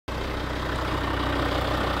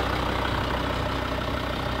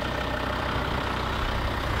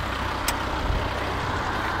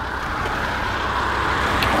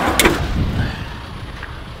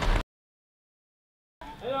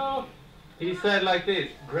He said like this,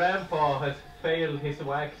 Grandpa has failed his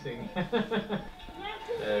waxing.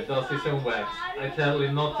 Does his own wax. I tell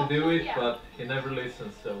him not to do it, but he never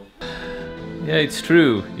listens, so... Yeah, it's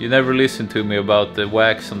true. You never listen to me about the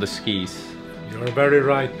wax on the skis. You're very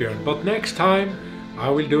right, Björn. But next time I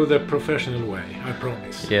will do the professional way, I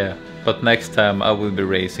promise. Yeah, but next time I will be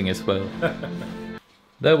racing as well.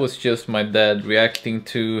 That was just my dad reacting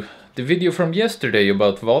to the video from yesterday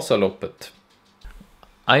about Vasaloppet.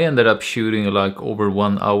 I ended up shooting like over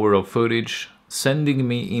 1 hour of footage, sending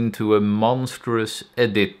me into a monstrous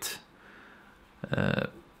edit.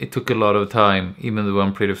 It took a lot of time, even though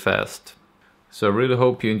I'm pretty fast. So I really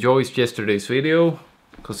hope you enjoyed yesterday's video,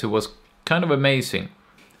 because it was kind of amazing.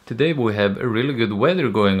 Today we have a really good weather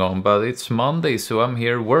going on, but it's Monday, so I'm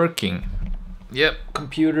here working. Yep,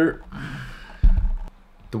 computer.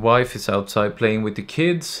 The wife is outside playing with the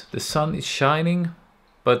kids. The sun is shining,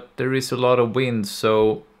 but there is a lot of wind,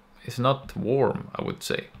 so it's not warm, I would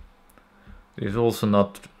say. It's also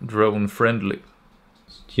not drone friendly.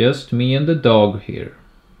 It's just me and the dog here.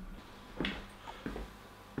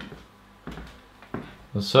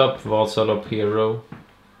 What's up, Vasalopp hero?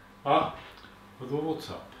 Ah,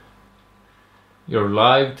 what's up? You're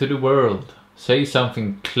live to the world. Say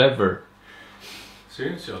something clever.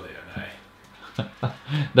 Syns jag det? Nej.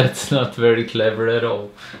 That's not very clever at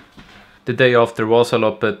all. The day after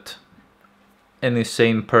Vasaloppet, any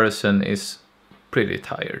sane person is pretty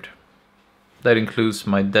tired. That includes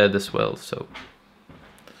my dad as well, so...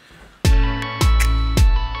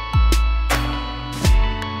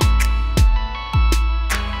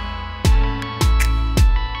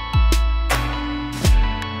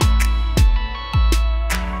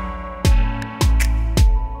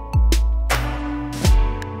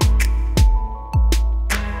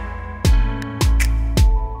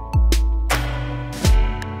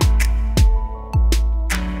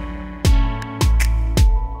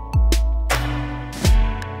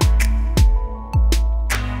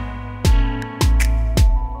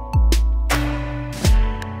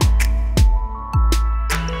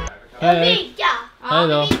 Hej! Hej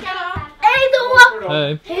då!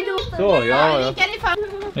 Hej! Så, ja.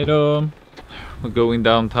 Hej då! We're going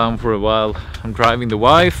downtown for a while. I'm driving the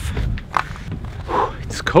wife.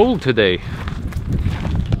 It's cold today.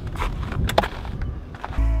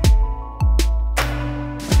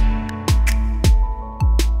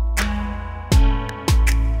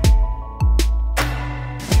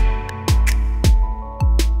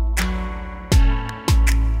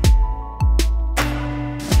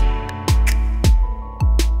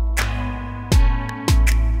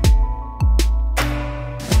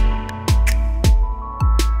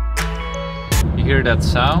 You hear that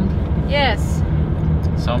sound? Yes.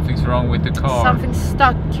 Something's wrong with the car. Something's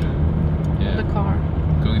stuck in the car.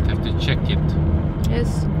 Going to have to check it.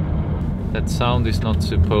 Yes. That sound is not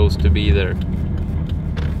supposed to be there.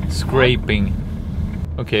 Scraping.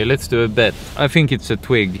 Okay, let's do a bet. I think it's a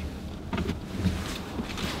twig.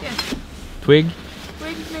 Yeah. Twig?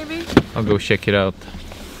 Twig, maybe. I'll go check it out.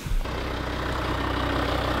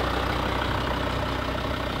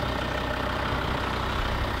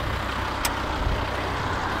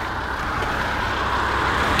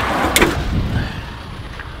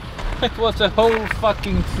 It was a whole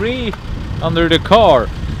fucking tree under the car.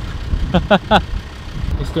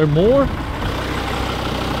 Is there more?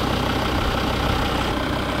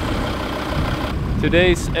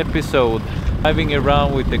 Today's episode, driving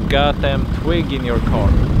around with the goddamn twig in your car.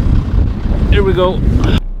 Here we go.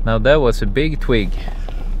 Now that was a big twig.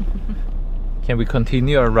 Can we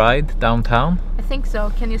continue our ride downtown? I think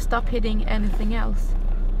so. Can you stop hitting anything else?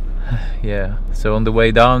 Yeah, so on the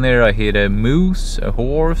way down there I hit a moose, a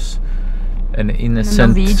horse, an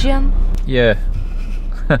innocent... A Norwegian? Yeah.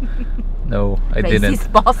 No, I didn't.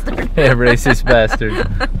 Racist bastard. Yeah, racist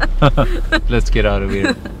bastard. Let's get out of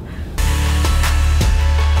here.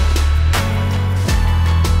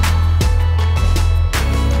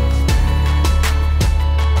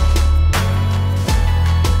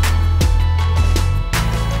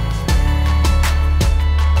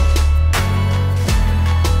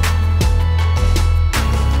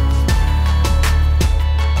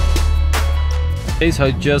 So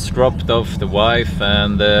I just dropped off the wife,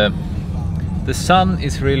 and the sun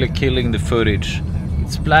is really killing the footage.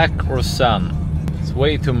 It's black or sun. It's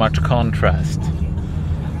way too much contrast.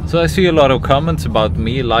 So I see a lot of comments about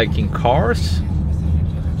me liking cars.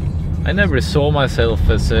 I never saw myself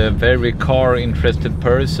as a very car interested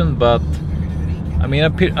person, but I mean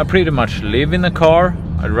I pretty much live in a car.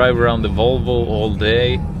 I drive around the Volvo all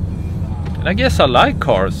day, and I guess I like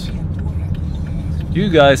cars. You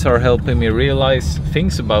guys are helping me realize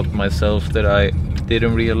things about myself that I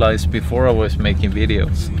didn't realize before I was making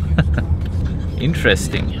videos.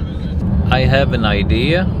 Interesting. I have an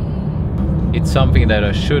idea. It's something that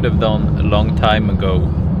I should have done a long time ago.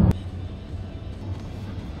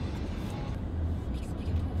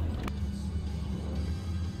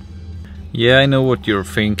 Yeah, I know what you're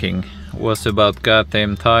thinking. It was about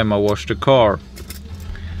goddamn time I washed the car.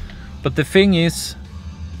 But the thing is,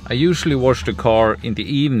 I usually wash the car in the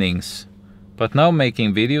evenings. But now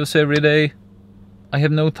making videos every day, I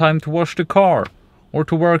have no time to wash the car or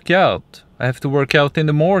to work out. I have to work out in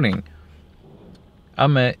the morning.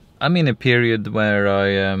 I'm in a period where I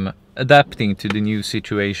am adapting to the new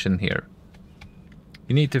situation here.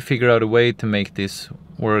 You need to figure out a way to make this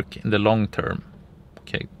work in the long term.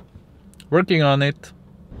 Okay. Working on it.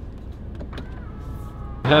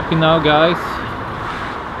 Happy now, guys?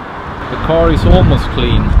 The car is almost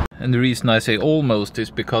clean. And the reason I say almost is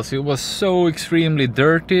because it was so extremely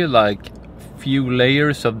dirty, like few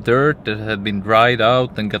layers of dirt that had been dried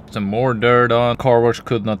out and got some more dirt on. Car wash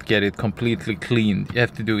could not get it completely cleaned. You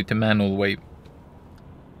have to do it the manual way.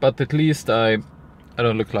 But at least I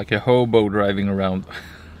don't look like a hobo driving around.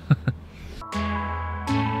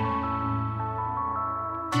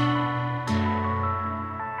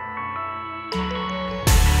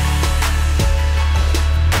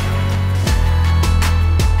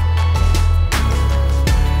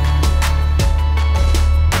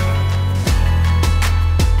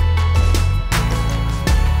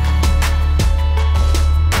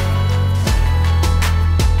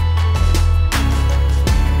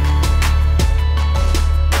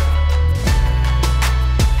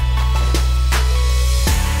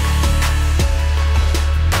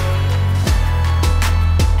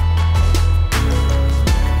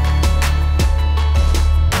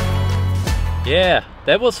 Yeah,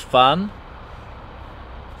 that was fun.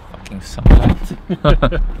 Fucking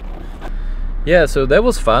sunlight. Yeah, so that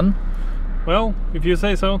was fun. Well, if you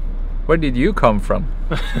say so. Where did you come from?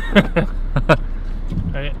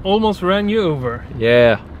 I almost ran you over.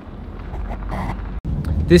 Yeah.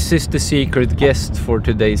 This is the secret guest for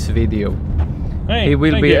today's video. Hey, he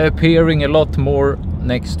will thank be you. appearing a lot more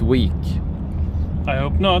next week. I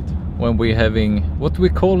hope not. When we're having, what we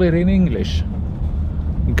call it in English?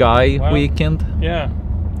 Guy Well, weekend? Yeah.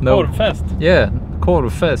 No. Korvfest. Yeah,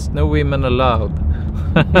 Korvfest, no women allowed.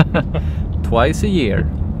 Twice a year.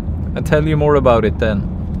 I'll tell you more about it then.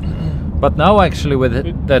 But now actually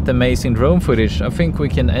with that amazing drone footage, I think we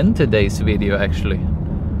can end today's video actually.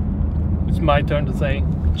 It's my turn to say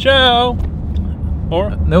ciao!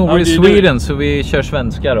 Or? No, how we're in do you do Sweden it? så vi kör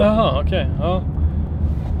svenska då. Jaha, okej. Ja.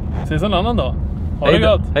 Ses en annan dag. Ha det Hej då,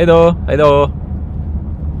 gott! hej då, hej då.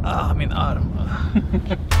 Ah, min arm.